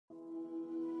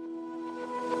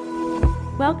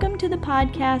Welcome to the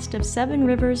podcast of Seven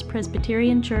Rivers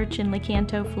Presbyterian Church in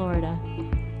Lecanto, Florida.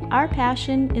 Our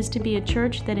passion is to be a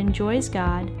church that enjoys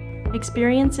God,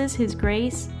 experiences His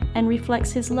grace, and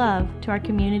reflects His love to our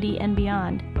community and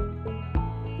beyond.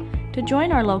 To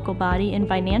join our local body in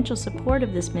financial support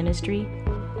of this ministry,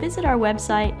 visit our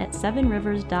website at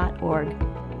sevenrivers.org.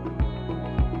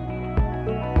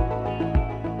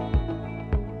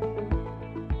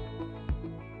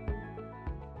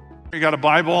 You got a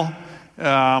Bible?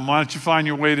 Why don't you find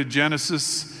your way to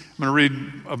Genesis? I'm going to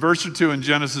read a verse or two in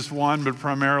Genesis 1, but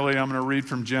primarily I'm going to read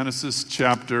from Genesis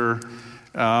chapter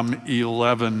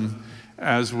 11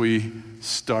 as we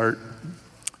start.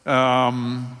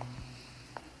 What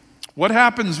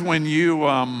happens when you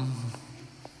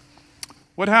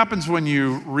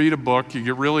read a book, you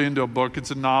get really into a book,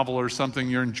 it's a novel or something,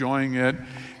 you're enjoying it,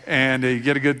 and you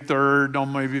get a good third, or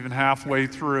maybe even halfway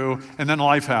through, and then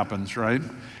life happens, right?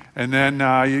 And then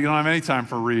you don't have any time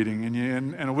for reading,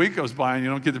 and a week goes by and you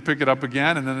don't get to pick it up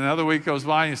again, and then another week goes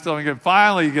by and you still don't get.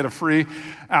 Finally, you get a free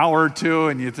hour or two,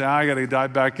 and you say, I got to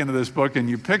dive back into this book, and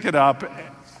you pick it up,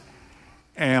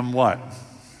 and what?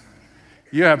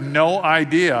 You have no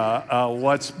idea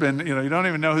what's been. You don't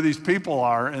even know who these people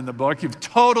are in the book. You've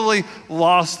totally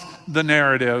lost the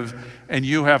narrative, and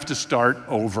you have to start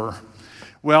over.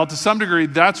 Well, to some degree,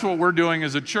 that's what we're doing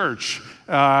as a church.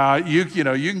 You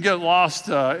can get lost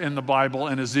in the Bible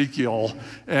in Ezekiel,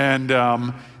 and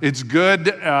it's good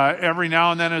every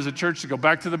now and then as a church to go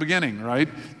back to the beginning, right?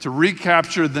 To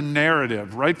recapture the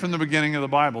narrative right from the beginning of the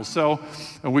Bible. So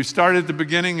we started at the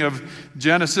beginning of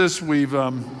Genesis. We've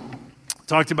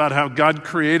talked about how God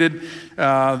created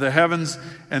the heavens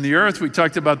and the earth. We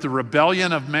talked about the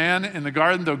rebellion of man in the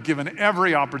garden, though given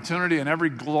every opportunity and every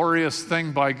glorious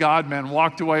thing by God, man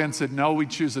walked away and said, no, we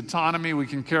choose autonomy. We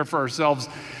can care for ourselves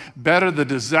better. The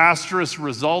disastrous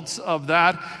results of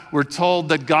that. We're told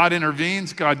that God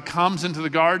intervenes. God comes into the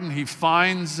garden. He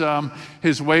finds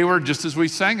his wayward, just as we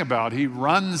sang about. He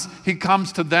runs. He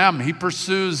comes to them. He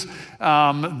pursues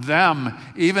them,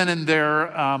 even in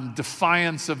their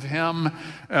defiance of him.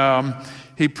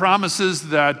 He promises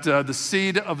that the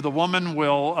seed of the woman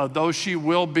will, though she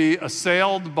will be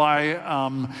assailed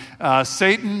by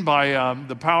Satan, by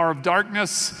the power of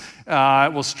darkness,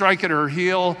 it will strike at her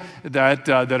heel, that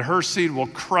her seed will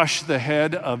crush the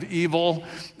head of evil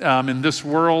in this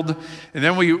world. And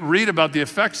then we read about the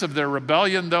effects of their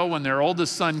rebellion, though, when their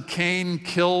oldest son Cain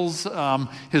kills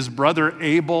his brother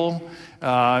Abel.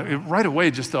 Right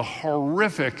away, just the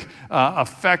horrific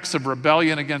effects of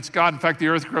rebellion against God. In fact, the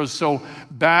earth grows so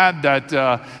bad that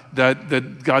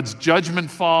God's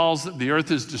judgment falls. The earth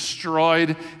is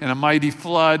destroyed in a mighty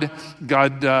flood.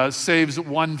 God saves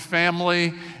one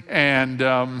family, and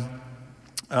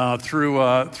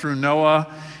through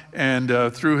Noah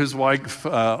and through his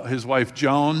wife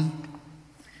Joan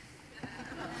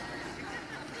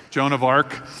of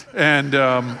Arc,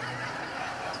 and.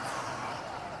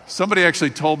 Somebody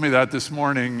actually told me that this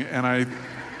morning, and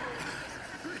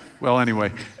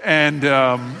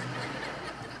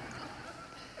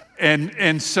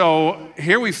and so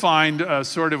here we find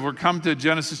we're come to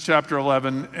Genesis chapter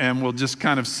 11, and we'll just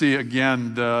kind of see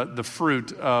again the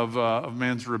fruit of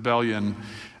man's rebellion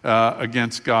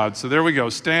against God. So there we go.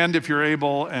 Stand if you're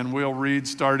able, and we'll read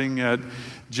starting at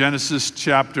Genesis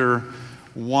chapter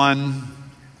 1,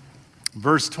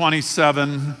 verse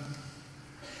 27.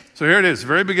 So here it is,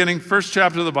 very beginning, first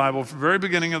chapter of the Bible, very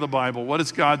beginning of the Bible. What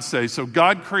does God say? So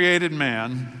God created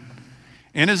man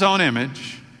in his own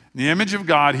image. In the image of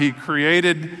God, he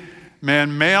created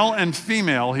man, male and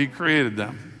female, he created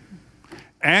them.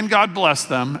 And God blessed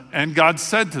them, and God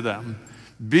said to them,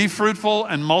 be fruitful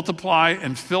and multiply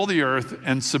and fill the earth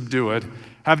and subdue it.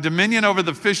 Have dominion over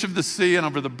the fish of the sea and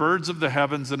over the birds of the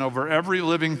heavens and over every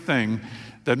living thing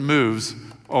that moves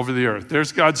over the earth.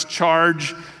 There's God's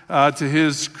charge to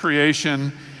his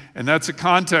creation, and that's a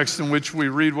context in which we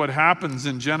read what happens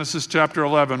in Genesis chapter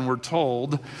 11. We're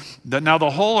told that now the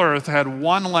whole earth had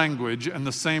one language and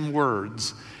the same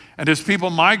words. And as people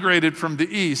migrated from the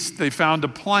east, they found a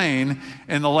plain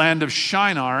in the land of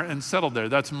Shinar and settled there.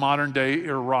 That's modern-day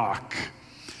Iraq.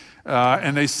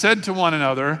 And they said to one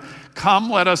another, come,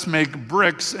 let us make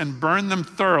bricks and burn them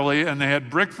thoroughly. And they had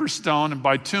brick for stone and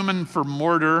bitumen for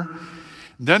mortar.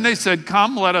 Then they said,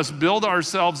 come, let us build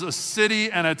ourselves a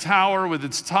city and a tower with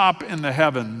its top in the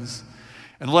heavens,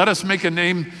 and let us make a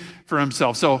name for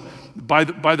himself. So, by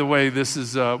the way, this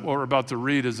is what we're about to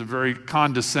read is a very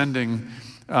condescending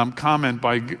comment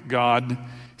by God. He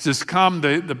says, come,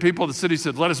 the people of the city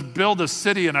said, let us build a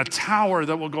city and a tower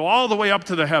that will go all the way up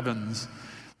to the heavens.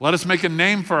 Let us make a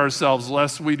name for ourselves,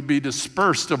 lest we be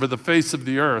dispersed over the face of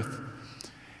the earth.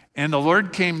 And the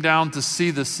Lord came down to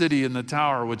see the city and the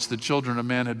tower which the children of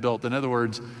man had built. In other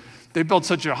words, they built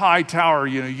such a high tower,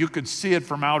 you could see it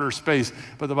from outer space.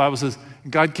 But the Bible says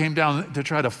God came down to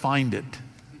try to find it,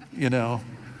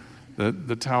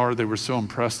 the tower they were so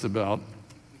impressed about.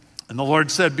 And the Lord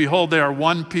said, behold, they are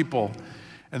one people,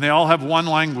 and they all have one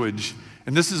language.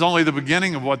 And this is only the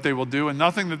beginning of what they will do, and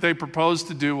nothing that they propose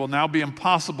to do will now be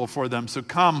impossible for them. So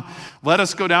come, let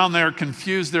us go down there,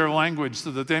 confuse their language, so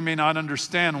that they may not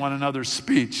understand one another's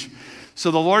speech.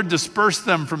 So the Lord dispersed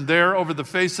them from there over the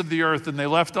face of the earth, and they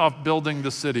left off building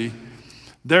the city.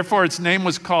 Therefore its name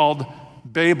was called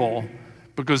Babel,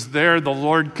 because there the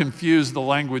Lord confused the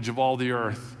language of all the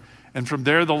earth. And from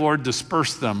there the Lord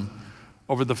dispersed them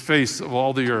over the face of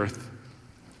all the earth.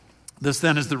 This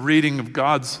then is the reading of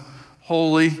God's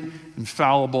holy,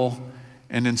 infallible,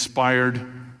 and inspired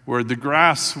word. The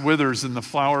grass withers and the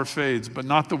flower fades, but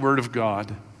not the word of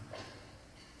God.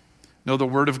 No, the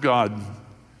word of God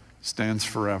stands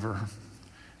forever.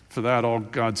 For that, all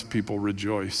God's people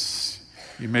rejoice.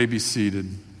 You may be seated,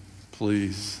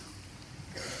 please.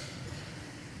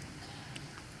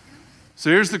 So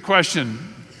here's the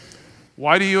question.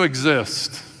 Why do you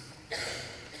exist?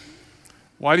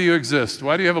 Why do you exist?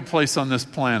 Why do you have a place on this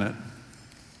planet?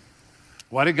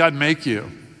 Why did God make you?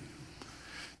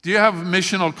 Do you have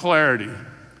missional clarity?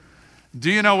 Do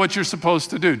you know what you're supposed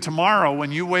to do? Tomorrow,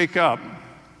 when you wake up,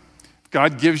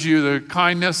 God gives you the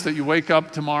kindness that you wake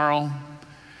up tomorrow, and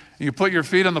you put your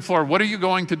feet on the floor. What are you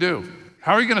going to do?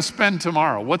 How are you going to spend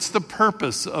tomorrow? What's the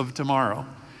purpose of tomorrow?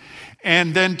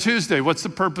 And then Tuesday, what's the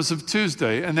purpose of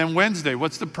Tuesday? And then Wednesday,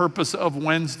 what's the purpose of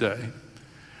Wednesday?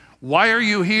 Why are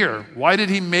you here? Why did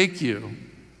he make you?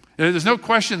 There's no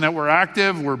question that we're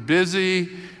active, we're busy,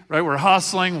 right? We're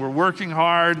hustling, we're working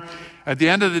hard. At the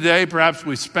end of the day, perhaps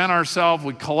we spent ourselves,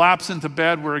 we collapse into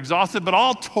bed, we're exhausted, but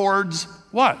all towards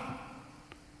what?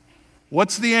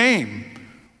 What's the aim?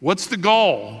 What's the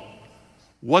goal?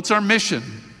 What's our mission?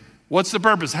 What's the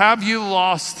purpose? Have you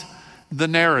lost the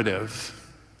narrative?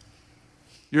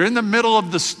 You're in the middle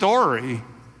of the story,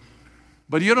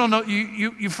 but you don't know,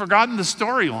 you've forgotten the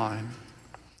storyline.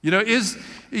 Is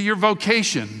your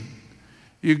vocation.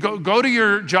 You go to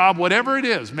your job, whatever it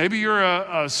is. Maybe you're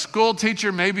a school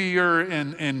teacher. Maybe you're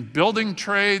in building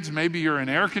trades. Maybe you're in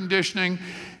air conditioning.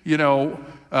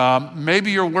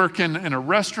 Maybe you're working in a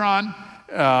restaurant.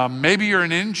 Maybe you're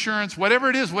in insurance.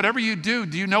 Whatever it is, whatever you do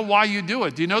you know why you do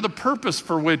it? Do you know the purpose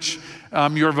for which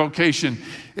your vocation?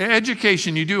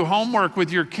 Education, you do homework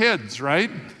with your kids,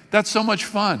 right? That's so much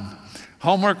fun.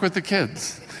 Homework with the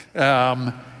kids.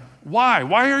 Why?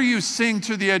 Why are you seeing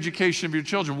to the education of your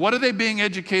children? What are they being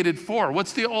educated for?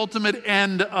 What's the ultimate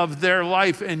end of their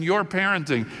life and your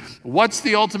parenting? What's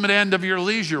the ultimate end of your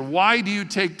leisure? Why do you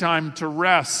take time to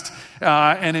rest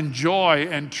and enjoy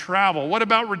and travel? What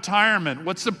about retirement?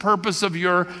 What's the purpose of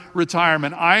your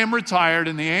retirement? I am retired,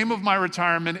 and the aim of my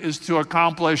retirement is to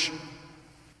accomplish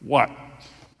what?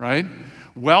 Right?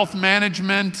 Wealth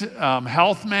management,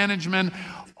 health management,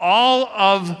 all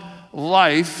of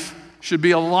life should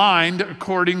be aligned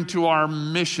according to our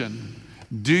mission.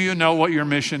 Do you know what your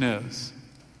mission is?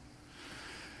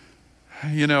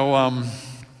 We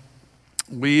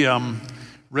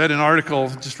read an article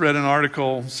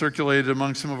circulated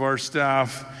among some of our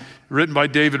staff, written by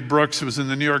David Brooks. It was in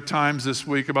the New York Times this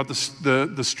week about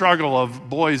the struggle of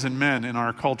boys and men in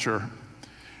our culture.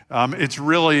 It's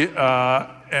really,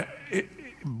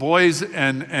 boys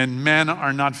and men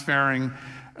are not faring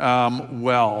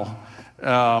well.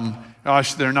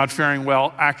 They're not faring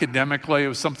well academically. It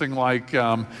was something like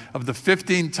of the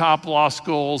 15 top law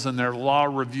schools in their law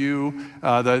review,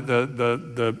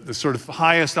 the sort of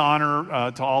highest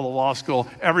honor to all the law school,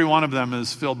 every one of them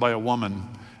is filled by a woman.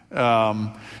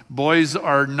 Boys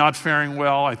are not faring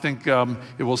well. I think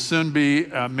it will soon be,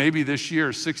 maybe this year,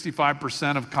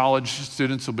 65% of college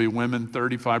students will be women,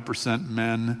 35%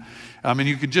 men. And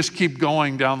you could just keep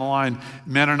going down the line.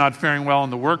 Men are not faring well in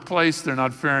the workplace. They're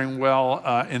not faring well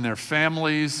in their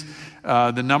families.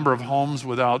 The number of homes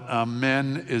without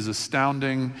men is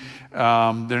astounding.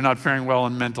 They're not faring well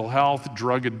in mental health,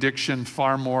 drug addiction,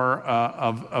 far more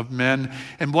of men.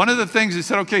 And one of the things he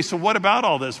said, okay, so what about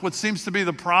all this? What seems to be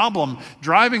the problem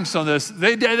driving some of this?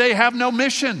 They have no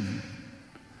mission.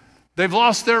 They've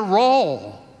lost their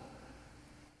role.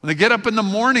 When they get up in the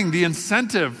morning, the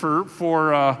incentive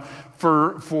for a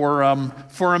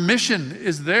mission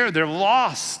is there. They're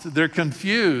lost. They're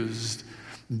confused.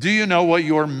 Do you know what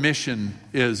your mission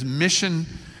is? Mission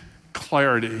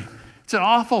clarity. It's an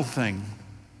awful thing.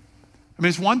 I mean,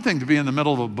 it's one thing to be in the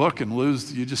middle of a book and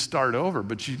lose, you just start over,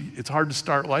 but it's hard to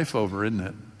start life over, isn't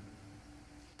it?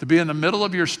 To be in the middle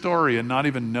of your story and not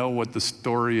even know what the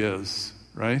story is,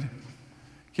 right? Can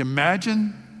you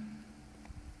imagine?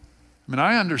 I mean,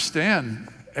 I understand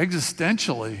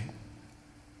existentially.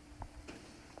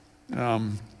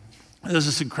 There's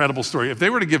this incredible story. If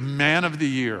they were to give Man of the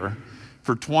Year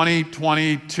for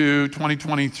 2022,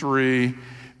 2023,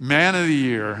 Man of the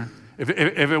Year, if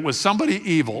it was somebody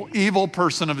evil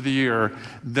person of the year,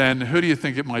 then who do you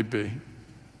think it might be?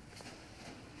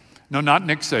 No, not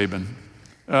Nick Saban.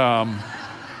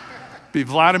 Be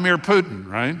Vladimir Putin,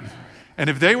 right? And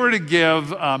if they were to give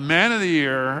Man of the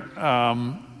Year,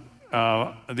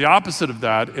 the opposite of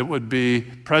that, it would be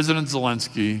President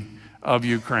Zelensky of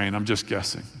Ukraine. I'm just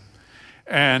guessing.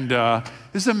 And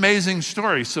this is an amazing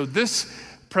story. So this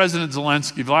President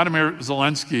Zelensky, Vladimir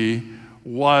Zelensky,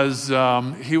 was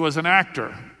an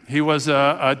actor. He was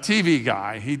a TV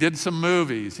guy. He did some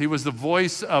movies. He was the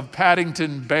voice of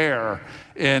Paddington Bear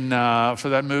for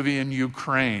that movie in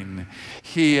Ukraine.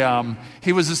 He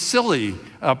was a silly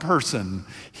person.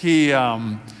 He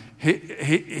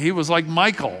was like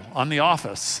Michael on The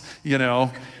Office. You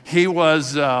know, he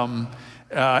was. In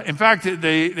fact,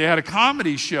 they had a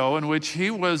comedy show in which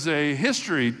he was a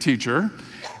history teacher.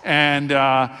 And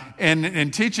in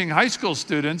teaching high school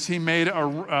students, he made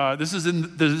this is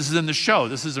in the show.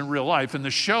 This isn't real life. In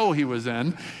the show he was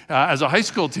in, as a high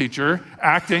school teacher,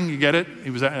 acting, you get it?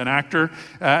 He was an actor.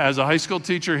 As a high school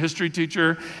teacher, history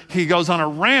teacher, he goes on a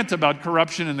rant about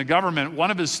corruption in the government.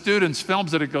 One of his students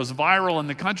films it. It goes viral in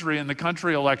the country, and the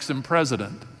country elects him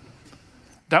president.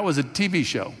 That was a TV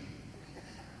show.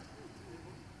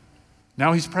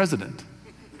 Now he's president.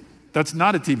 That's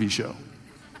not a TV show.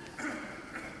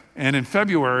 And in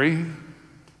February,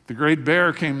 the great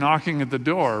bear came knocking at the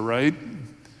door, right?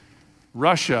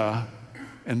 Russia,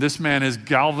 and this man has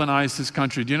galvanized his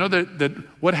country. Do you know that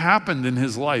what happened in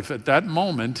his life? At that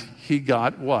moment, he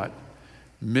got what?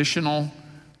 Missional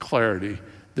clarity.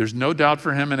 There's no doubt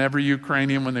for him and every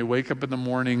Ukrainian when they wake up in the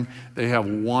morning, they have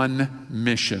one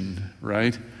mission,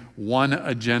 right? One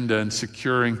agenda in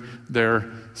securing their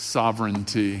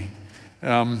sovereignty.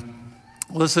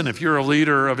 Listen, if you're a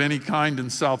leader of any kind in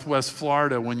Southwest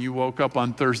Florida, when you woke up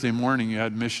on Thursday morning, you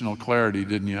had missional clarity,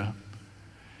 didn't you?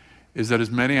 Is that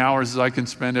as many hours as I can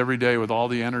spend every day with all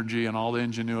the energy and all the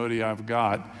ingenuity I've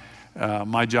got,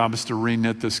 my job is to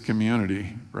reknit this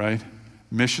community, right?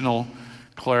 Missional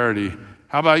clarity.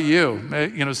 How about you?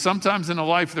 You know, sometimes in a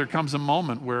life there comes a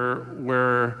moment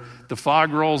where the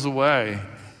fog rolls away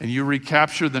and you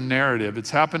recapture the narrative. It's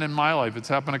happened in my life. It's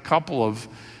happened a couple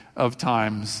of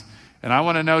times. And I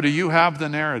want to know, do you have the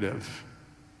narrative?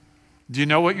 Do you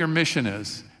know what your mission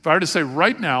is? If I were to say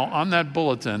right now on that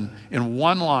bulletin, in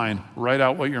one line, write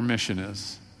out what your mission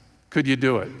is, could you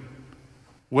do it?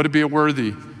 Would it be a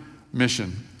worthy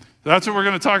mission? That's what we're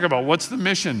going to talk about. What's the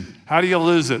mission? How do you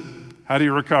lose it? How do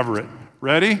you recover it?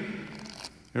 Ready?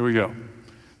 Here we go.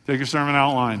 Take your sermon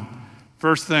outline.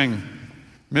 First thing,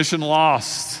 mission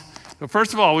lost. So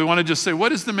first of all, we want to just say,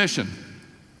 what is the mission?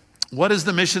 What is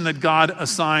the mission that God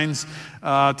assigns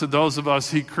to those of us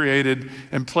He created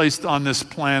and placed on this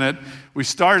planet? We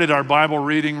started our Bible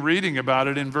reading about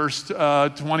it in verse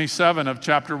 27 of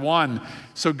chapter 1.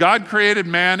 So God created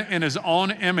man in His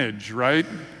own image, right?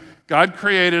 God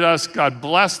created us, God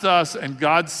blessed us, and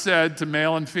God said to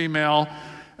male and female,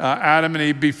 Adam and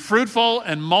Eve, be fruitful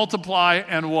and multiply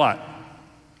and what?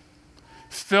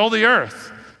 Fill the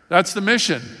earth. That's the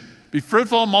mission. Be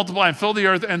fruitful and multiply and fill the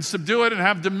earth and subdue it and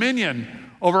have dominion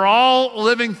over all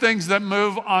living things that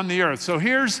move on the earth. So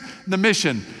here's the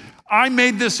mission. I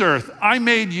made this earth. I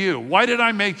made you. Why did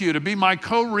I make you? To be my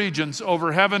co-regents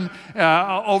over heaven,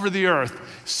 over the earth,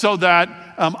 so that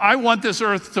I want this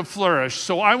earth to flourish.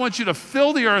 So I want you to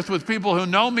fill the earth with people who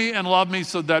know me and love me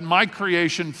so that my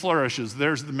creation flourishes.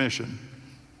 There's the mission.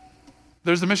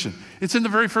 There's the mission. It's in the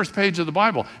very first page of the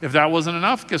Bible. If that wasn't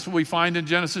enough, guess what we find in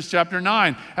Genesis chapter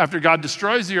 9? After God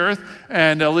destroys the earth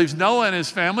and leaves Noah and his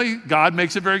family, God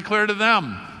makes it very clear to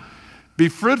them. Be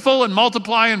fruitful and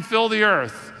multiply and fill the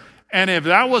earth. And if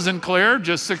that wasn't clear,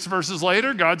 just 6 verses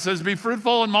later, God says, be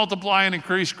fruitful and multiply and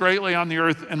increase greatly on the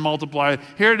earth and multiply.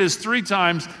 Here it is 3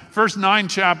 times, first 9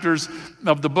 chapters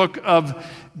of the book of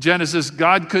Genesis.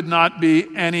 God could not be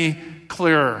any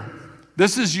clearer.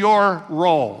 This is your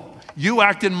role. You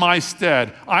act in my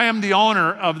stead. I am the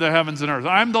owner of the heavens and earth.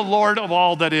 I am the Lord of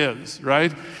all that is,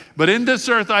 right? But in this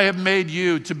earth I have made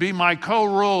you to be my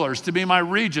co-rulers, to be my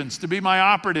regents, to be my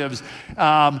operatives.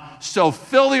 So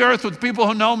fill the earth with people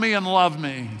who know me and love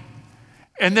me.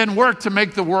 And then work to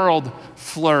make the world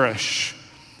flourish.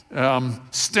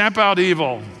 Stamp out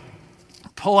evil.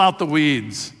 Pull out the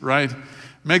weeds, right?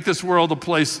 Make this world a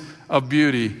place of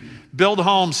beauty. build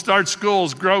homes, start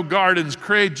schools, grow gardens,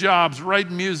 create jobs, write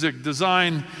music,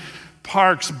 design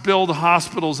parks, build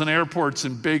hospitals and airports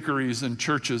and bakeries and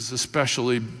churches,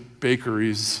 especially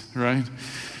bakeries, right?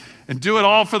 And do it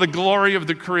all for the glory of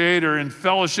the Creator in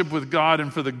fellowship with God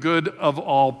and for the good of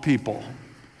all people.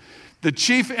 The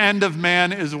chief end of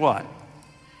man is what?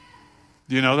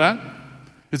 Do you know that?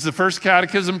 It's the first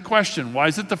catechism question. Why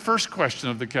is it the first question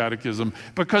of the catechism?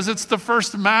 Because it's the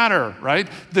first matter, right?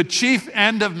 The chief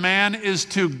end of man is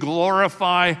to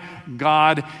glorify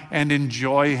God and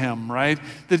enjoy Him, right?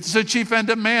 The chief end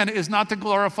of man is not to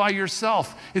glorify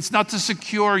yourself. It's not to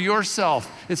secure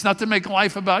yourself. It's not to make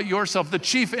life about yourself. The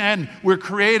chief end we're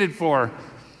created for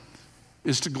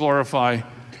is to glorify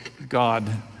God.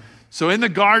 So in the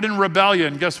garden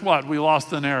rebellion, guess what? We lost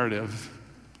the narrative.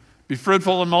 Be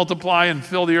fruitful and multiply and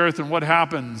fill the earth. And what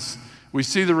happens? We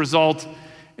see the result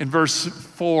in verse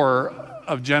 4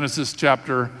 of Genesis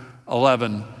chapter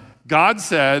 11. God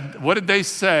said, what did they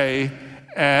say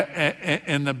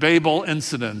in the Babel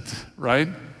incident, right?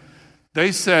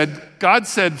 God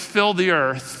said, fill the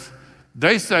earth.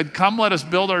 They said, come, let us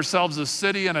build ourselves a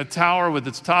city and a tower with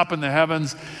its top in the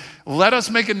heavens. Let us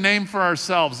make a name for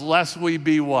ourselves, lest we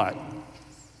be what?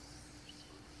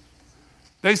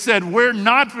 They said, we're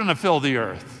not going to fill the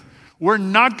earth. We're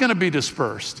not going to be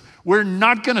dispersed. We're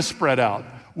not going to spread out.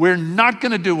 We're not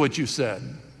going to do what you said.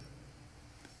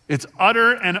 It's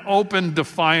utter and open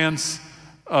defiance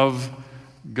of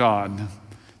God.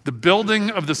 The building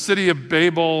of the city of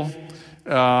Babel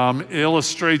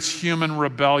illustrates human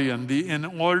rebellion, the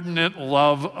inordinate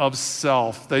love of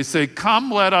self. They say, come,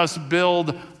 let us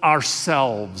build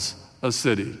ourselves a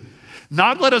city.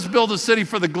 Not let us build a city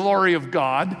for the glory of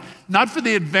God, not for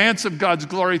the advance of God's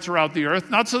glory throughout the earth,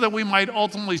 not so that we might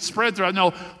ultimately spread throughout.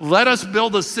 No, let us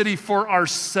build a city for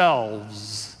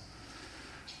ourselves.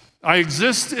 I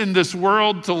exist in this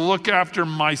world to look after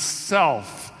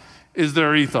myself, is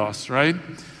their ethos, right?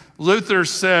 Luther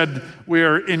said, we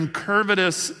are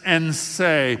incurvatus en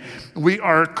se. We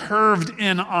are curved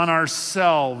in on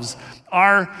ourselves.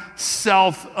 Our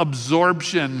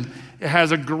self-absorption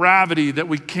has a gravity that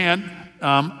we can't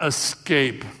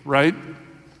escape, right?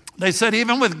 They said,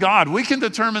 even with God, we can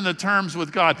determine the terms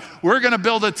with God. We're going to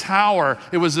build a tower.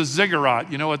 It was a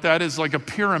ziggurat. You know what that is? Like a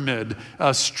pyramid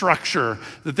structure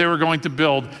that they were going to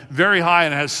build very high,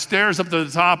 and it has stairs up to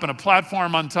the top and a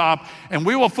platform on top. And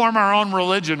we will form our own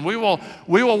religion. We will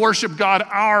worship God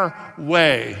our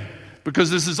way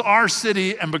because this is our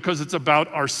city and because it's about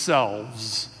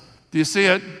ourselves. Do you see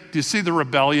it? Do you see the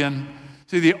rebellion?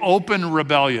 See the open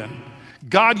rebellion.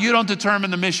 God, you don't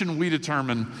determine the mission, we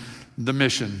determine the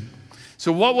mission.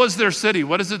 So what was their city?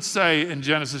 What does it say in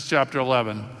Genesis chapter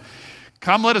 11?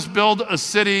 Come, let us build a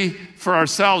city for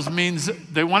ourselves means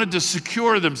they wanted to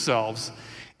secure themselves.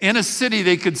 In a city,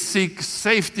 they could seek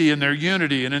safety in their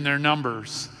unity and in their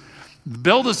numbers.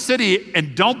 Build a city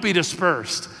and don't be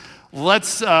dispersed.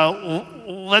 Let's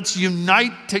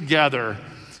unite together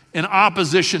in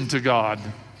opposition to God,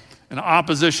 in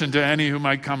opposition to any who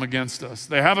might come against us.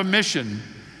 They have a mission,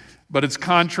 but it's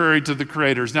contrary to the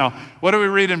Creator's. Now, what do we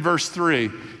read in verse 3?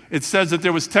 It says that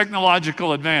there was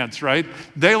technological advance, right?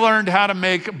 They learned how to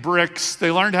make bricks. They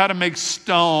learned how to make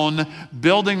stone,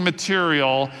 building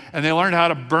material, and they learned how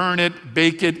to burn it,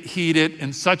 bake it, heat it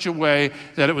in such a way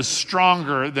that it was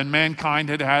stronger than mankind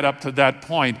had had up to that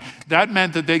point. That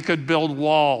meant that they could build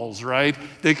walls, right?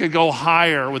 They could go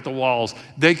higher with the walls.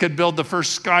 They could build the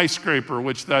first skyscraper,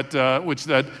 which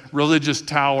that religious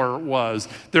tower was.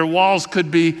 Their walls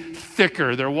could be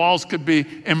thicker. Their walls could be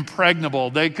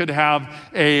impregnable. They could have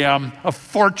a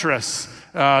fortress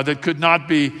that could not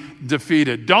be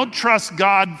defeated. Don't trust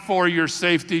God for your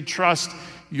safety. Trust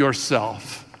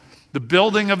yourself. The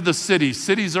building of the city.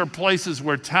 Cities are places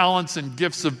where talents and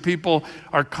gifts of people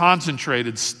are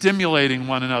concentrated, stimulating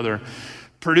one another,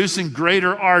 producing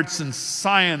greater arts and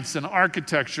science and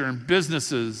architecture and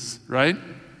businesses, right?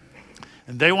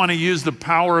 And they want to use the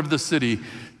power of the city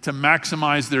to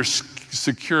maximize their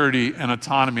security and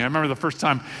autonomy. I remember the first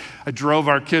time I drove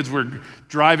our kids, we were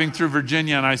driving through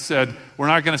Virginia, and I said, we're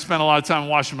not going to spend a lot of time in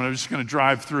Washington, we're just going to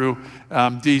drive through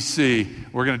D.C.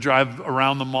 We're going to drive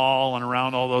around the mall and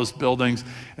around all those buildings.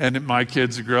 And my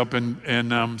kids who grew up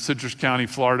in Citrus County,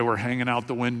 Florida, were hanging out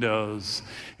the windows.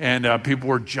 And people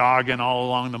were jogging all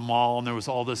along the mall, and there was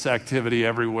all this activity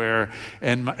everywhere.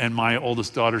 And my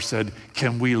oldest daughter said,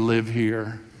 can we live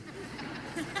here?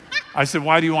 I said,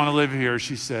 why do you want to live here?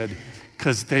 She said,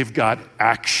 because they've got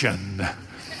action.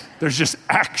 There's just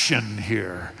action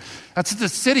here. That's the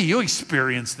city. You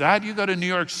experience that. You go to New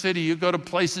York City, you go to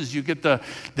places, you get the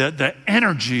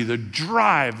energy, the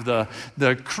drive,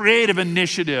 the creative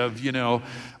initiative,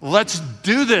 Let's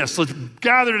do this. Let's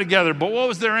gather together. But what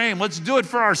was their aim? Let's do it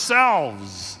for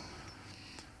ourselves.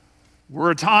 We're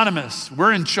autonomous.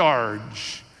 We're in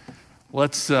charge.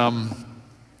 Let's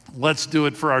do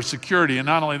it for our security. And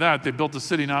not only that, they built the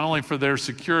city not only for their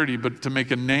security, but to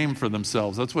make a name for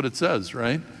themselves. That's what it says,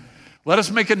 right? Let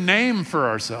us make a name for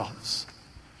ourselves.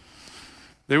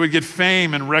 They would get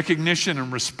fame and recognition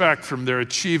and respect from their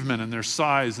achievement and their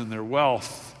size and their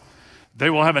wealth. They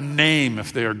will have a name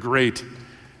if they are great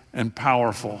and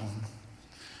powerful.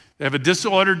 They have a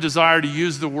disordered desire to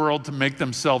use the world to make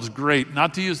themselves great,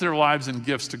 not to use their lives and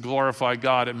gifts to glorify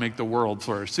God and make the world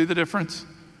flourish. See the difference?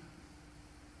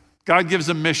 God gives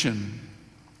a mission.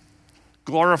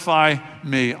 Glorify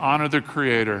me, honor the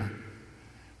Creator.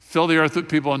 Fill the earth with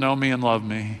people who know me and love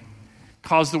me.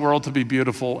 Cause the world to be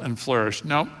beautiful and flourish.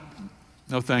 No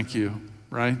thank you,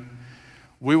 right?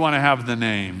 We want to have the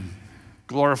name.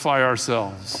 Glorify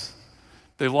ourselves.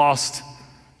 They lost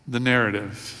the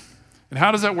narrative. And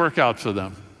how does that work out for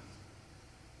them?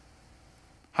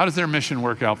 How does their mission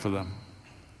work out for them?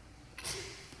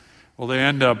 Well, they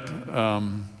end up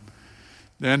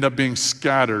being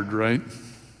scattered, right?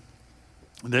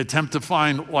 They attempt to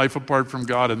find life apart from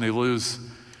God and they lose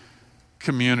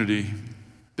community.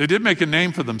 They did make a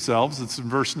name for themselves. It's in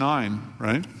verse 9,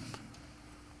 right?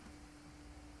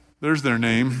 There's their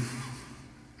name,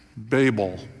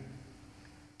 Babel.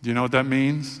 Do you know what that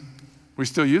means? We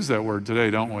still use that word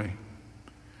today, don't we?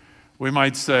 We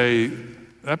might say,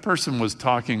 that person was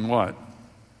talking what?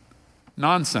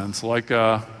 Nonsense, like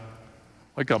a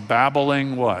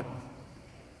babbling what?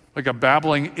 Like a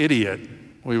babbling idiot,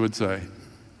 we would say.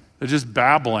 They're just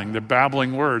babbling. They're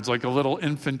babbling words like a little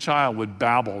infant child would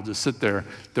babble, just sit there.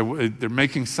 They're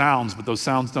making sounds, but those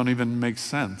sounds don't even make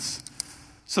sense.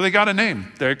 So they got a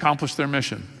name. They accomplished their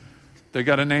mission. They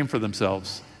got a name for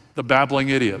themselves. The babbling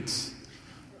idiots.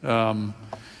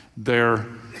 Their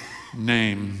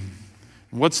name.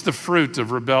 What's the fruit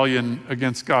of rebellion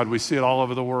against God? We see it all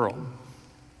over the world.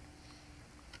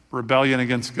 Rebellion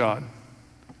against God.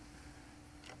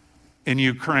 In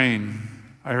Ukraine,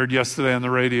 I heard yesterday on the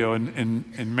radio in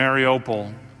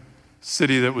Mariupol,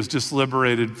 city that was just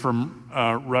liberated from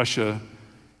Russia,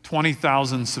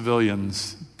 20,000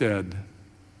 civilians dead.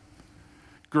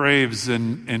 Graves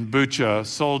in Bucha,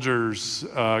 soldiers,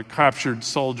 captured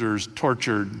soldiers,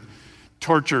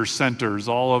 torture centers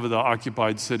all over the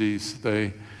occupied cities.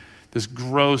 This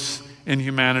gross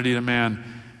inhumanity to man.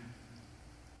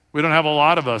 We don't have a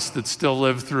lot of us that still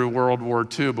live through World War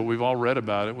II, but we've all read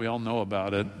about it. We all know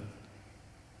about it.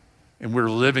 And we're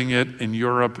living it in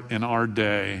Europe in our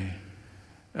day.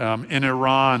 In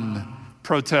Iran,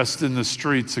 protests in the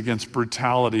streets against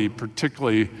brutality,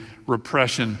 particularly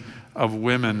repression of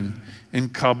women. In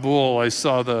Kabul,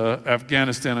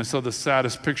 Afghanistan, I saw the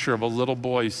saddest picture of a little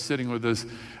boy sitting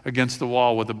against the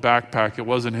wall with a backpack. It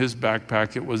wasn't his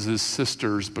backpack, it was his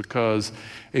sister's, because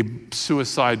a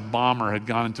suicide bomber had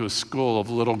gone into a school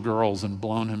of little girls and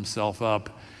blown himself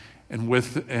up, and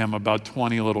with him about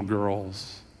 20 little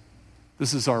girls.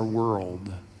 This is our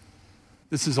world.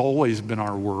 This has always been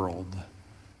our world.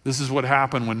 This is what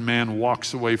happened when man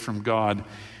walks away from God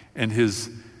and his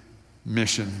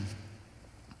mission.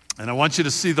 And I want you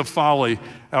to see the folly.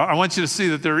 I want you to see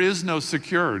that there is no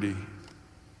security.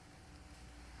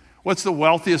 What's the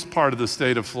wealthiest part of the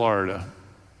state of Florida?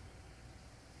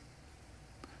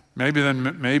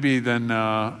 Maybe then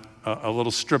a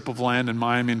little strip of land in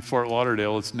Miami and Fort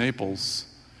Lauderdale. It's Naples.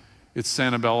 It's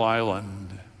Sanibel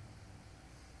Island.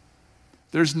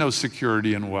 There's no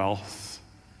security in wealth,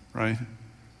 right?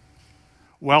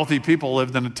 Wealthy people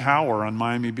lived in a tower on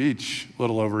Miami Beach a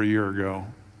little over a year ago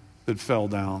that fell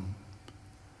down.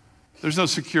 There's no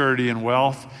security in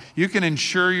wealth. You can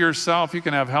insure yourself. You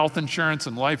can have health insurance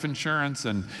and life insurance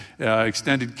and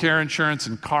extended care insurance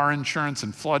and car insurance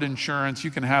and flood insurance.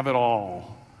 You can have it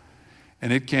all.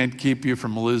 And it can't keep you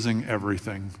from losing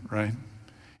everything, right?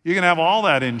 You can have all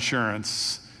that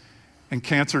insurance, and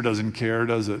cancer doesn't care,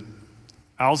 does it?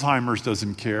 Alzheimer's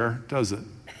doesn't care, does it?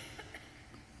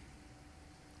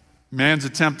 Man's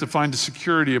attempt to find a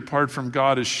security apart from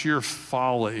God is sheer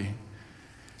folly.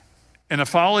 And the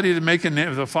folly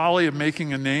of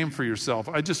making a name for yourself.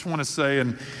 I just want to say,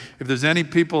 and if there's any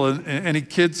people, any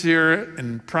kids here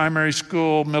in primary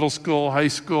school, middle school, high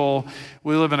school,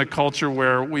 we live in a culture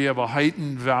where we have a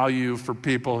heightened value for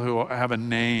people who have a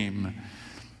name.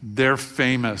 They're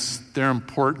famous, they're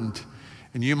important.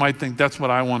 And you might think, that's what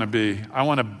I want to be. I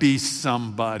want to be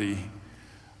somebody.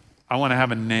 I want to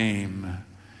have a name.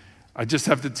 I just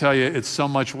have to tell you, it's so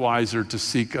much wiser to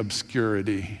seek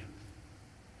obscurity.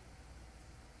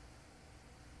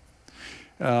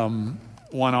 One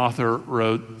author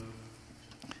wrote,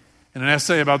 in an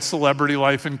essay about celebrity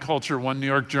life and culture, one New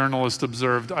York journalist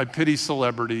observed, "I pity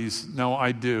celebrities. No,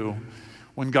 I do.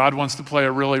 When God wants to play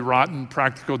a really rotten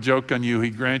practical joke on you, he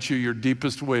grants you your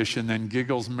deepest wish and then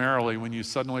giggles merrily when you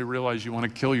suddenly realize you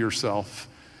want to kill yourself.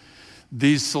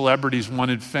 These celebrities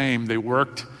wanted fame. They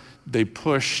worked, they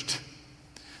pushed.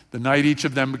 The night each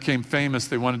of them became famous,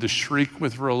 they wanted to shriek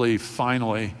with relief,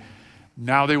 finally.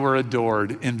 Now they were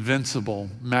adored, invincible,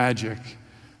 magic.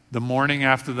 The morning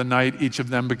after the night each of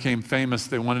them became famous,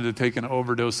 they wanted to take an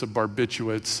overdose of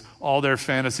barbiturates. All their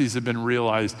fantasies had been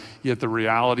realized, yet the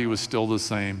reality was still the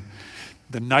same.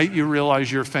 The night you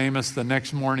realize you're famous, the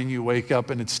next morning you wake up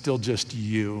and it's still just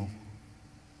you.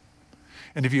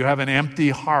 And if you have an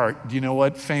empty heart, do you know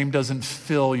what? Fame doesn't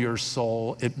fill your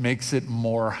soul. It makes it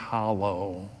more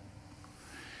hollow."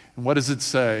 And what does it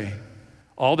say?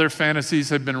 All their fantasies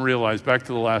had been realized. Back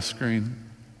to the last screen.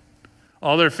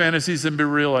 All their fantasies had been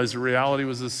realized. The reality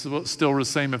was still the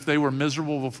same. If they were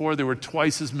miserable before, they were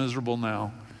twice as miserable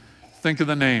now. Think of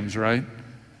the names, right?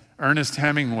 Ernest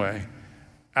Hemingway,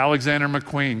 Alexander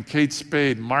McQueen, Kate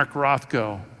Spade, Mark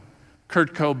Rothko,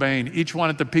 Kurt Cobain, each one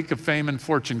at the peak of fame and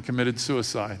fortune committed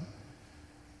suicide.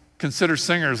 Consider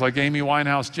singers like Amy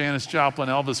Winehouse, Janis Joplin,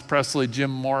 Elvis Presley, Jim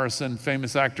Morrison,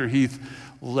 famous actor Heath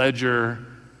Ledger,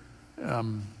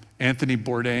 Anthony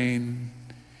Bourdain.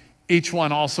 Each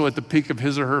one also at the peak of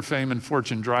his or her fame and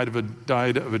fortune died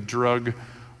of a drug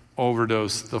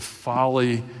overdose. The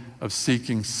folly of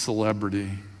seeking celebrity.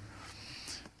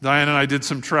 Diane and I did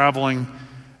some traveling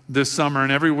this summer,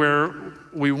 and everywhere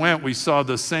we went, we saw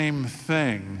the same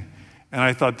thing. And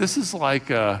I thought, this is like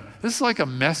a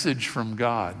message from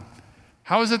God.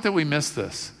 How is it that we miss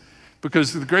this?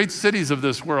 Because the great cities of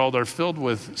this world are filled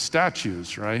with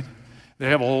statues, right? They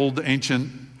have old,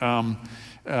 ancient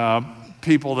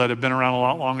people that have been around a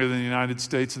lot longer than the United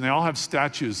States, and they all have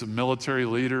statues of military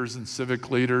leaders and civic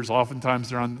leaders. Oftentimes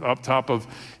they're up top of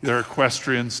their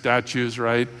equestrian statues,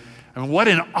 right? I mean, what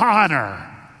an honor.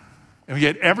 And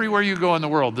yet everywhere you go in the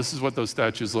world, this is what those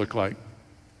statues look like.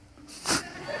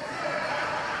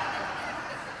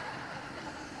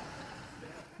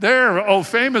 There, oh,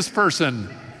 famous person.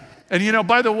 And you know,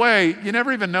 by the way, you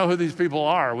never even know who these people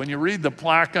are. When you read the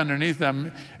plaque underneath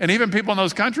them, and even people in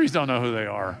those countries don't know who they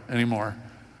are anymore.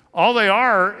 All they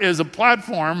are is a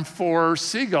platform for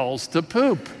seagulls to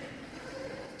poop.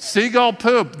 Seagull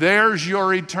poop, there's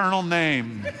your eternal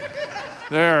name.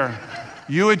 There,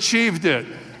 you achieved it.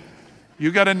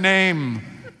 You got a name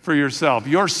for yourself.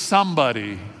 You're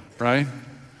somebody, right?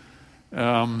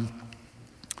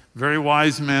 Very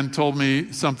wise man told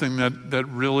me something that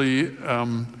really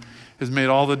has made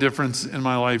all the difference in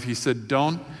my life. He said,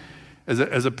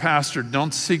 as a pastor,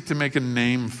 don't seek to make a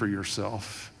name for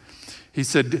yourself. He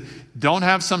said, don't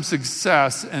have some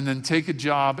success and then take a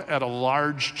job at a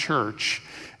large church,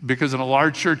 because in a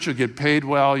large church you'll get paid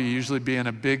well. You usually be in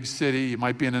a big city. You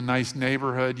might be in a nice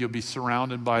neighborhood. You'll be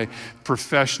surrounded by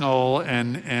professional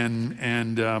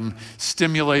and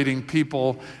stimulating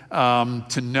people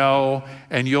to know,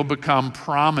 and you'll become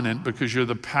prominent because you're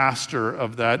the pastor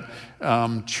of that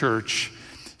church.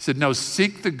 He said, no,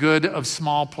 seek the good of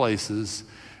small places.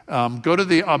 Go to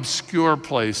the obscure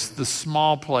place, the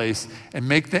small place, and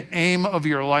make the aim of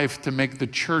your life to make the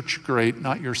church great,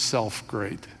 not yourself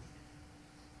great.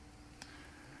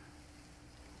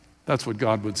 That's what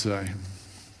God would say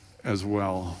as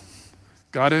well.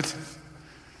 Got it?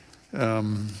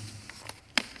 Have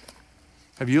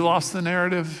you lost the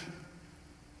narrative?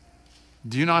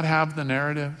 Do you not have the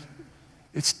narrative?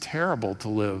 It's terrible to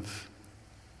live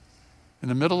in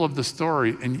the middle of the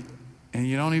story and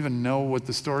you don't even know what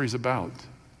the story's about,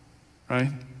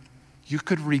 right? You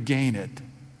could regain it.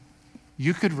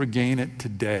 You could regain it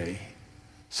today.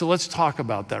 So let's talk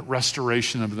about that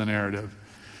restoration of the narrative.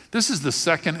 This is the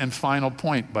second and final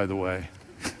point, by the way.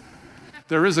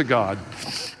 There is a God,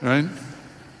 right?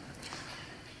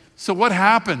 So what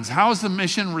happens? How is the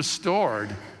mission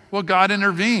restored? Well, God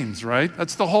intervenes, right?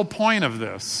 That's the whole point of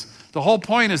this. The whole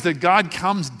point is that God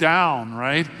comes down,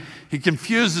 right? He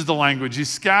confuses the language. He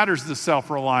scatters the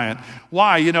self-reliant.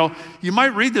 Why? You know, you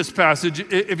might read this passage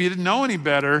if you didn't know any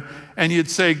better, and you'd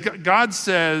say, God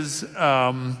says,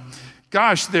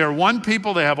 gosh, they're one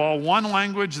people. They have all one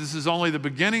language. This is only the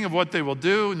beginning of what they will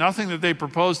do. Nothing that they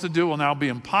propose to do will now be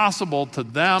impossible to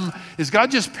them. Is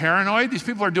God just paranoid? These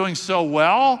people are doing so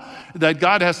well that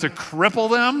God has to cripple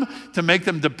them to make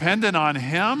them dependent on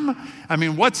Him? I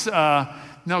mean,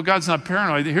 no, God's not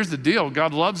paranoid. Here's the deal.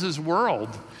 God loves His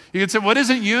world. You could say, what,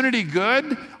 isn't unity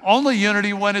good? Only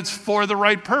unity when it's for the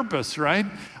right purpose, right?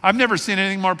 I've never seen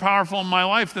anything more powerful in my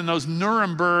life than those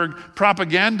Nuremberg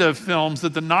propaganda films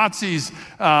that the Nazis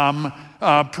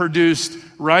produced,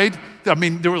 right? I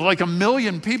mean, there were like 1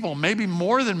 million people, maybe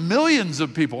more than millions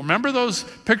of people. Remember those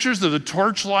pictures of the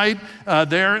torchlight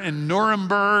there in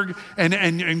Nuremberg? And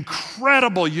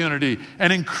incredible unity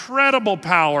and incredible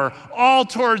power, all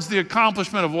towards the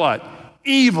accomplishment of what?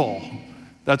 Evil.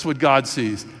 That's what God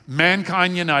sees.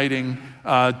 Mankind uniting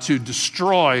to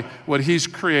destroy what he's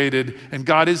created. And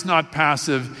God is not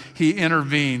passive. He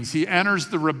intervenes. He enters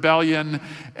the rebellion,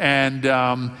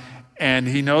 and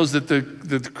he knows that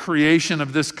the creation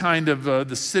of this kind of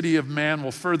the city of man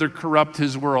will further corrupt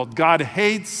his world. God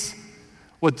hates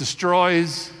what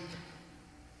destroys,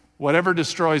 whatever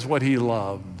destroys what he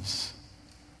loves.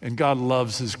 And God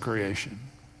loves his creation.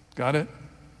 Got it?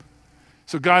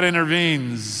 So God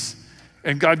intervenes.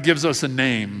 And God gives us a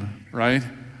name, right?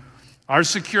 Our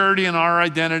security and our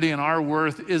identity and our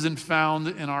worth isn't found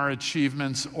in our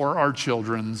achievements or our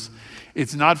children's.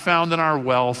 It's not found in our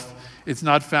wealth. It's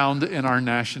not found in our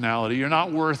nationality. You're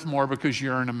not worth more because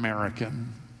you're an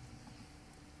American.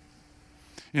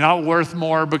 You're not worth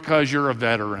more because you're a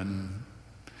veteran.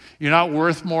 You're not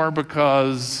worth more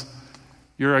because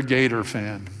you're a Gator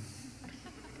fan.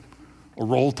 Or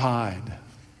Roll Tide,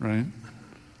 right?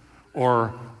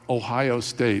 Or Ohio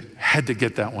State. Had to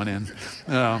get that one in.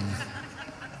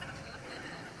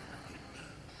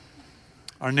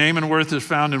 Our name and worth is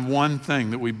found in one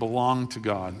thing, that we belong to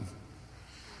God.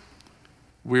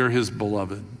 We're his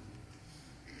beloved.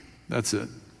 That's it.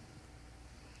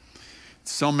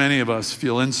 So many of us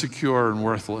feel insecure and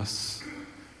worthless.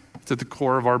 It's at the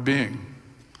core of our being.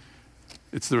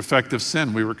 It's the effect of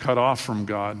sin. We were cut off from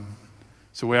God.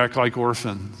 So we act like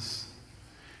orphans.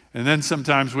 And then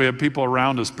sometimes we have people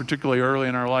around us, particularly early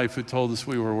in our life, who told us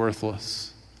we were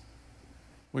worthless.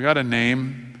 We got a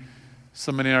name.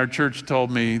 Somebody in our church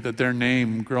told me that their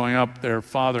name growing up, their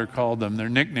father called them, their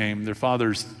nickname, their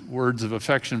father's words of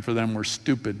affection for them were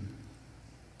stupid.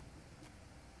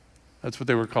 That's what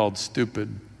they were called,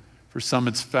 stupid. For some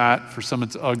it's fat, for some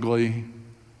it's ugly.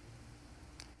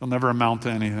 They'll never amount to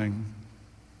anything.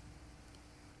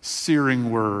 Searing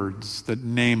words that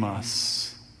name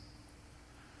us.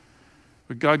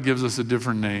 But God gives us a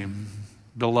different name,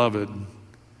 beloved.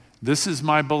 This is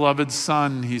my beloved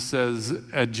Son, he says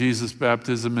at Jesus'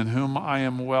 baptism, in whom I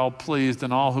am well pleased,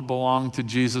 and all who belong to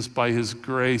Jesus by his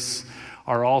grace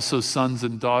are also sons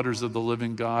and daughters of the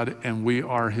living God, and we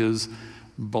are his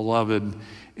beloved.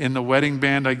 In the wedding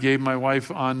band I gave my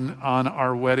wife on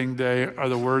our wedding day are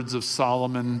the words of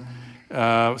Solomon,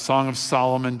 Song of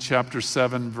Solomon, chapter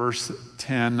 7, verse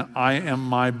 10. I am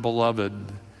my beloved,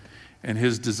 and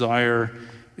his desire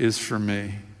is for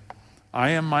me. I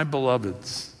am my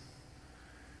beloved's,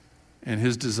 and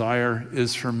his desire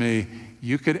is for me.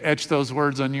 You could etch those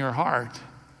words on your heart.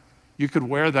 You could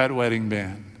wear that wedding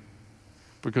band,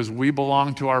 because we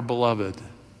belong to our beloved,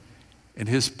 and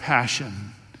his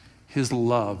passion, his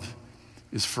love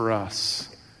is for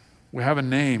us. We have a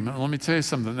name. And let me tell you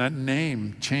something. That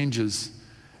name changes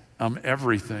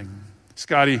everything.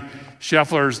 Scotty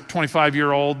Scheffler's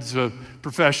 25-year-old, he's a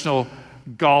professional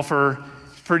golfer.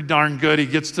 He's pretty darn good. He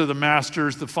gets to the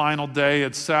Masters the final day.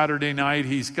 It's Saturday night.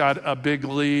 He's got a big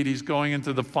lead. He's going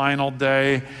into the final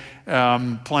day.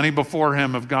 Plenty before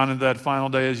him have gone into that final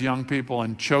day as young people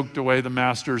and choked away the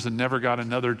Masters and never got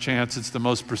another chance. It's the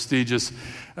most prestigious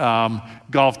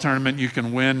golf tournament you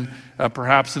can win,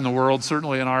 perhaps in the world,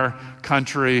 certainly in our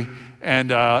country. And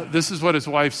this is what his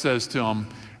wife says to him.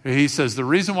 He says, the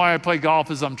reason why I play golf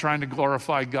is I'm trying to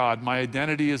glorify God. My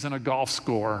identity isn't a golf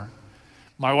score.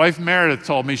 My wife Meredith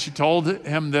told me, she told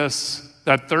him this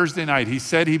that Thursday night. He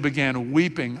said he began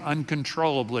weeping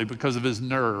uncontrollably because of his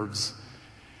nerves.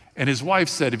 And his wife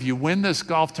said, if you win this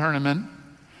golf tournament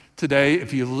today,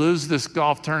 if you lose this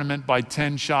golf tournament by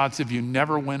 10 shots, if you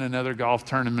never win another golf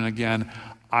tournament again,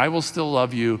 I will still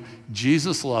love you.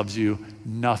 Jesus loves you.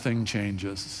 Nothing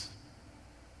changes.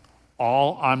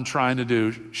 All I'm trying to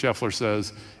do, Scheffler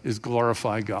says, is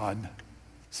glorify God.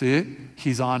 See it?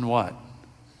 He's on what?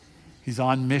 He's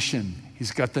on mission.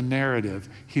 He's got the narrative.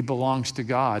 He belongs to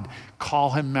God. Call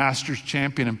him Masters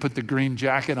champion and put the green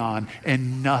jacket on,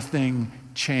 and nothing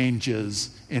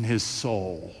changes in his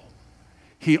soul.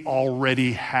 He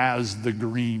already has the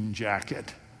green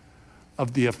jacket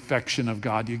of the affection of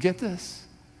God. You get this?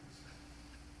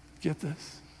 Get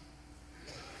this?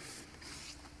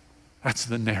 That's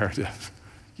the narrative.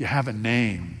 You have a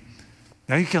name.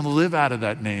 Now you can live out of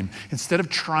that name. Instead of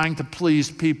trying to please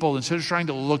people, instead of trying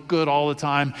to look good all the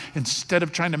time, instead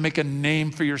of trying to make a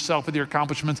name for yourself with your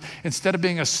accomplishments, instead of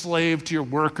being a slave to your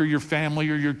work or your family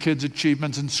or your kids'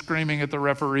 achievements and screaming at the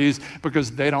referees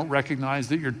because they don't recognize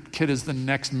that your kid is the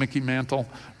next Mickey Mantle,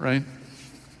 right?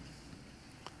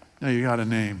 Now you got a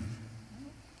name.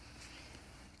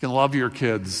 You can love your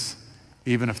kids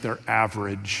even if they're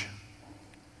average,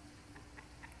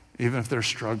 even if they're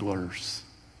strugglers.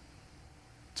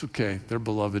 It's okay. They're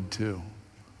beloved too,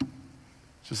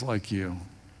 just like you.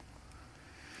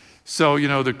 So,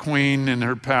 the Queen in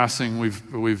her passing,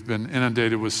 we've been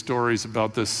inundated with stories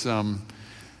about this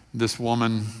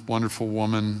woman, wonderful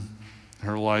woman,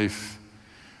 her life.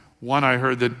 One I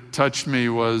heard that touched me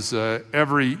was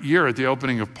every year at the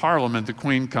opening of Parliament, the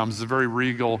Queen comes. It's a very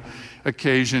regal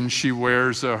occasion. She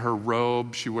wears her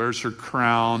robe. She wears her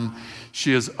crown.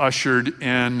 She is ushered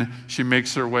in. She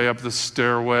makes her way up the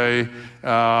stairway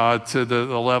to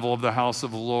the level of the House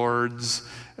of Lords.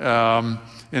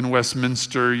 In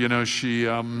Westminster,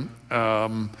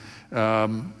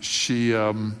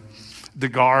 the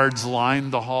guards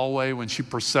line the hallway when she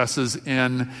processes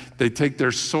in. They take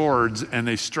their swords and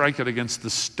they strike it against the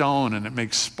stone and it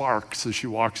makes sparks as she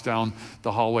walks down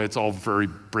the hallway. It's all very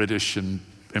British and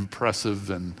impressive.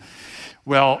 And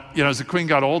as the Queen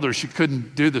got older, she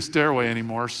couldn't do the stairway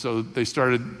anymore. So they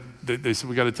said,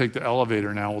 we got to take the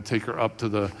elevator now. We'll take her up to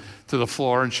the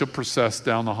floor and she'll process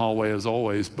down the hallway as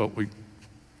always, but we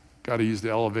got to use the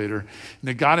elevator. And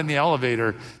they got in the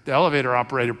elevator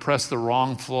operator pressed the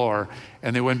wrong floor,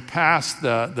 and they went past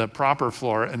the proper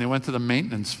floor, and they went to the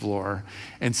maintenance floor.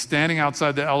 And standing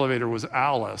outside the elevator was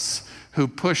Alice, who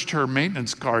pushed her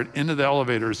maintenance cart into the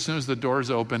elevator as soon as the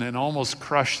doors opened and almost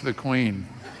crushed the Queen.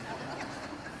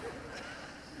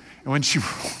 And when she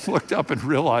looked up and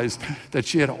realized that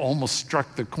she had almost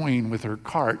struck the Queen with her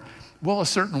cart, a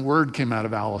certain word came out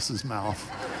of Alice's mouth.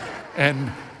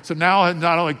 And so now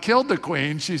not only killed the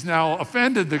Queen, she's now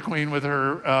offended the Queen with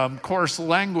her coarse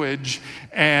language.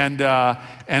 And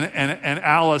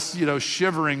Alice,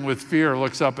 shivering with fear,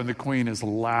 looks up and the Queen is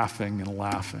laughing and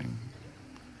laughing.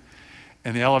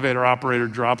 And the elevator operator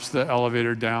drops the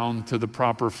elevator down to the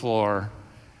proper floor.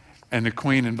 And the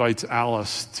Queen invites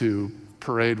Alice to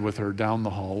parade with her down the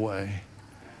hallway.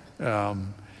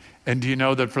 And do you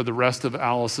know that for the rest of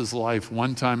Alice's life,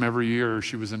 one time every year,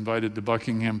 she was invited to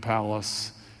Buckingham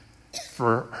Palace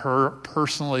for her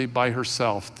personally by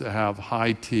herself to have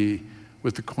high tea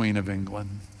with the Queen of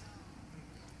England.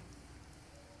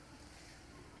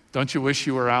 Don't you wish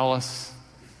you were Alice?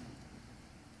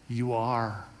 You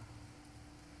are.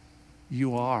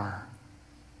 You are.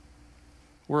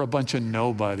 We're a bunch of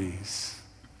nobodies.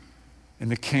 And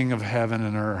the King of heaven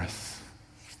and earth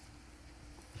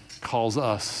calls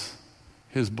us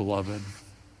his beloved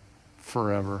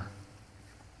forever.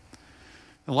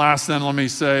 And last, then, let me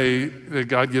say that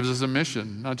God gives us a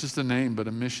mission, not just a name, but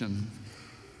a mission.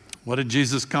 What did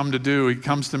Jesus come to do? He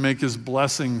comes to make his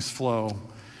blessings flow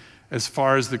as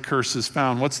far as the curse is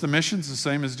found. What's the mission? It's the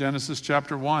same as Genesis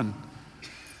chapter 1.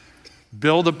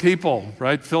 Build a people,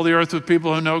 right? Fill the earth with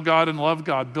people who know God and love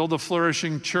God. Build a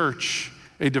flourishing church,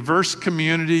 a diverse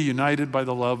community united by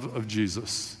the love of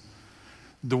Jesus.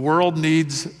 The world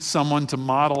needs someone to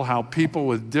model how people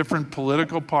with different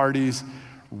political parties,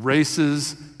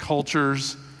 races,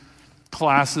 cultures,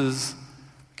 classes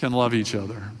can love each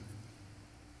other.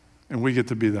 And we get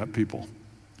to be that people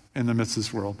in the midst of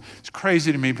this world. It's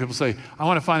crazy to me. People say, I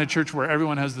want to find a church where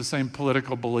everyone has the same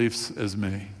political beliefs as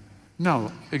me.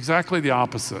 No, exactly the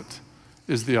opposite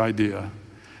is the idea.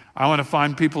 I want to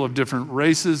find people of different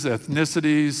races,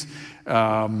 ethnicities,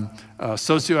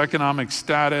 socioeconomic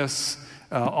status,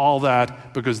 all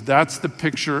that, because that's the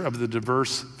picture of the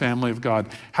diverse family of God.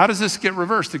 How does this get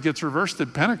reversed? It gets reversed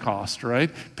at Pentecost, right?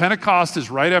 Pentecost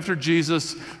is right after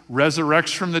Jesus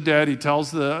resurrects from the dead. He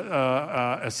tells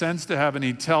ascends to heaven.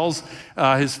 He tells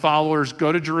his followers,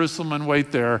 go to Jerusalem and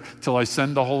wait there till I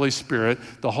send the Holy Spirit.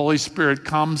 The Holy Spirit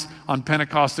comes on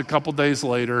Pentecost a couple days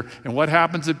later. And what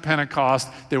happens at Pentecost?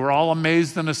 They were all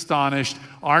amazed and astonished.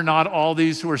 Are not all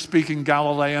these who are speaking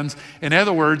Galileans? In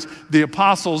other words, the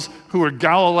apostles who are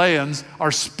Galileans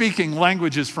are speaking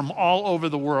languages from all over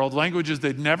the world, languages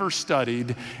they'd never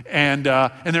studied. And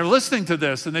they're listening to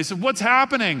this. And they said, what's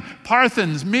happening?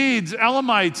 Parthons, Medes,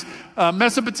 Elamites,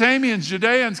 Mesopotamians,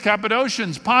 Judeans,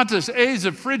 Cappadocians, Pontus,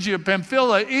 Asia, Phrygia,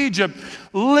 Pamphylia, Egypt,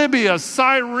 Libya,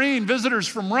 Cyrene, visitors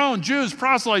from Rome, Jews,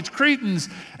 proselytes, Cretans,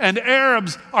 and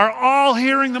Arabs are all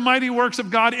hearing the mighty works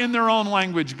of God in their own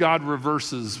language. God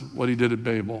reverses what he did at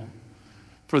Babel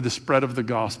for the spread of the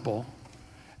gospel.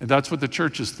 And that's what the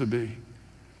church is to be.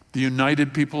 The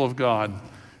united people of God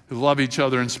who love each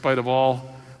other in spite of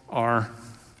all our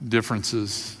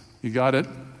differences. You got it?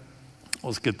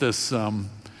 Let's get this.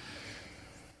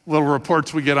 Little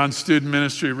reports we get on student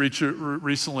ministry.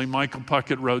 Recently, Michael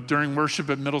Puckett wrote, during worship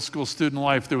at middle school student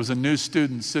life, there was a new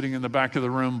student sitting in the back of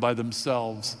the room by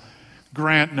themselves.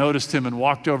 Grant noticed him and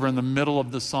walked over in the middle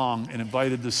of the song and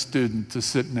invited the student to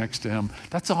sit next to him.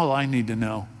 That's all I need to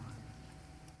know.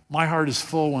 My heart is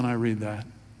full when I read that.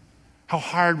 How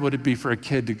hard would it be for a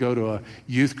kid to go to a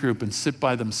youth group and sit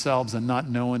by themselves and not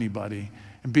know anybody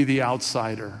and be the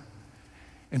outsider?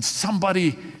 And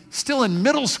somebody still in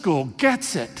middle school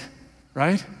gets it,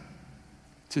 right?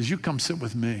 Says, you come sit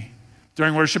with me.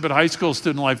 During worship at high school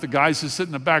student life, the guys who sit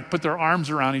in the back put their arms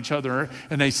around each other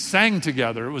and they sang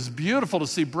together. It was beautiful to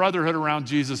see brotherhood around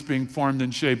Jesus being formed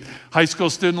and shaped. High school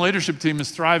student leadership team is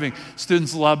thriving.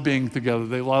 Students love being together.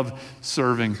 They love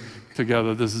serving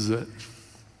together. This is it.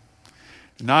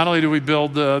 Not only do we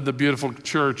build the beautiful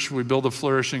church, we build a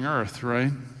flourishing earth,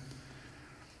 right?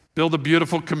 Build a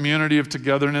beautiful community of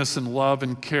togetherness and love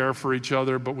and care for each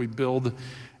other, but we build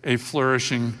a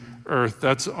flourishing earth.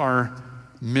 That's our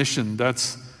mission.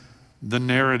 That's the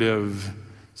narrative.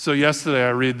 So yesterday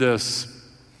I read this.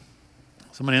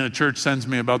 Somebody in the church sends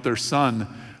me about their son.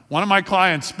 One of my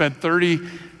clients spent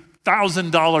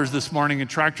 $30,000 this morning in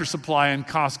Tractor Supply and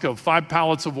Costco. 5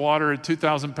 pallets of water at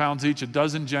 2,000 pounds each, a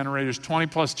dozen generators, 20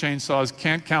 plus chainsaws,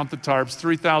 can't count the tarps,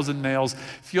 3,000 nails,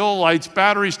 fuel lights,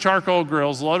 batteries, charcoal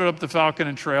grills, loaded up the Falcon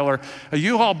and trailer, a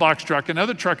U-Haul box truck,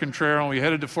 another truck and trailer, and we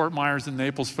headed to Fort Myers and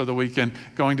Naples for the weekend,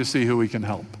 going to see who we can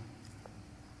help.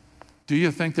 Do you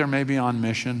think they're maybe on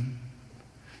mission?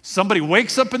 Somebody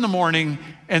wakes up in the morning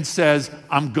and says,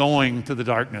 I'm going to the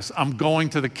darkness. I'm going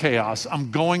to the chaos. I'm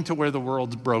going to where the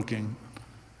world's broken.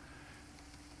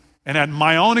 And at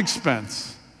my own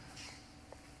expense,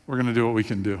 we're going to do what we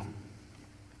can do.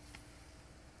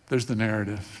 There's the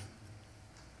narrative.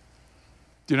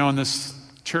 Do you know, in this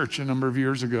church a number of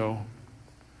years ago,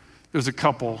 there was a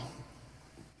couple.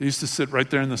 They used to sit right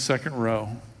there in the second row.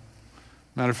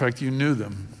 Matter of fact, you knew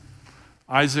them.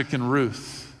 Isaac and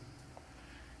Ruth.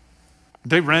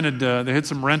 They had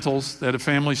some rentals. They had a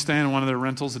family staying in one of their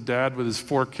rentals, a dad with his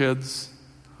 4 kids.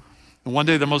 And one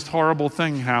day the most horrible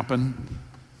thing happened.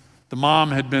 The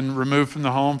mom had been removed from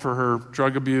the home for her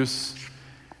drug abuse.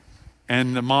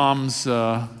 And the mom's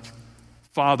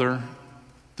father,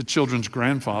 the children's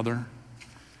grandfather,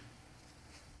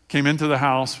 came into the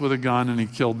house with a gun and he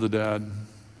killed the dad.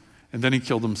 And then he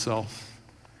killed himself.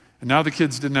 And now the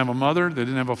kids didn't have a mother, they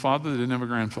didn't have a father, they didn't have a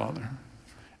grandfather.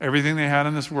 Everything they had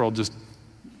in this world just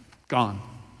gone.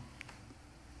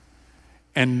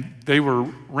 And they were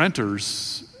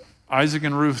renters. Isaac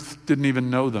and Ruth didn't even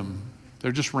know them.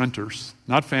 They're just renters.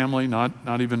 Not family,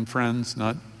 not even friends,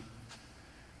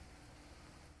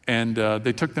 And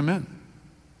they took them in.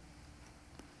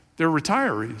 They're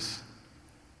retirees.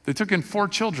 They took in 4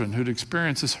 children who'd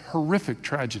experienced this horrific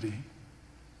tragedy.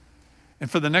 And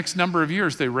for the next number of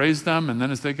years, they raised them, and then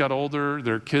as they got older,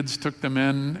 their kids took them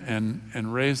in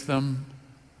and raised them.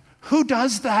 Who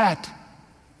does that?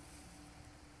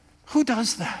 Who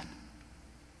does that?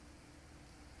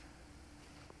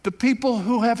 The people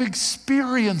who have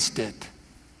experienced it.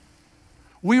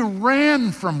 We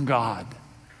ran from God.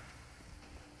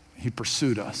 He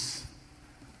pursued us.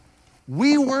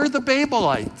 We were the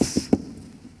Babelites.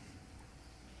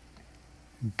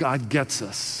 God gets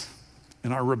us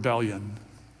in our rebellion,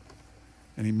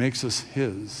 and he makes us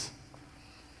his.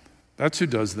 That's who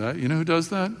does that. You know who does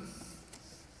that?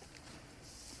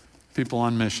 People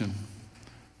on mission.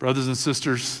 Brothers and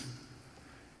sisters,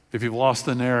 if you've lost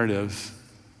the narrative,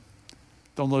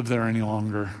 don't live there any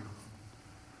longer.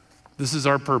 This is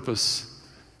our purpose.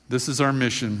 This is our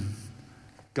mission.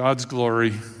 God's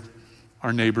glory,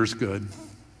 our neighbor's good.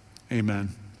 Amen.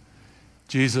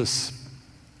 Jesus,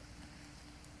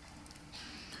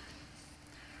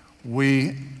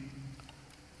 we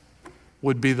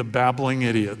would be the babbling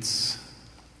idiots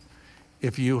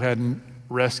if you hadn't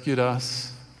rescued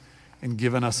us and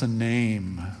given us a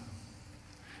name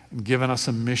and given us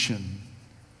a mission,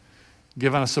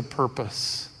 given us a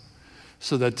purpose,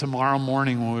 so that tomorrow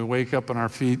morning when we wake up and our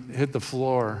feet hit the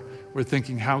floor, we're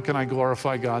thinking, how can I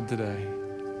glorify God today?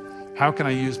 How can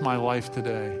I use my life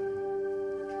today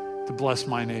to bless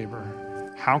my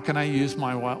neighbor? How can I use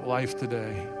my life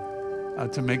today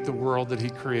to make the world that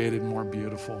he created more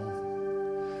beautiful?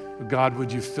 God,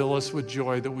 would you fill us with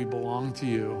joy that we belong to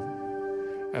you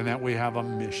and that we have a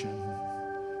mission?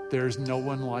 There's no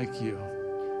one like you.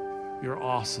 You're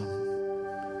awesome.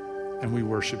 And we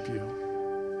worship you.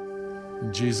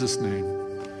 In Jesus' name,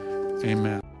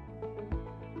 amen.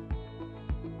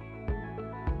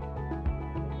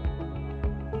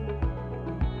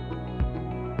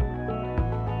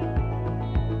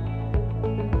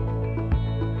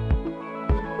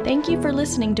 Thank you for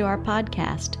listening to our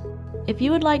podcast. If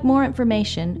you would like more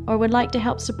information or would like to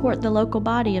help support the local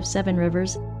body of Seven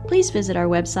Rivers, please visit our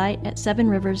website at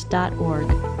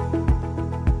sevenrivers.org.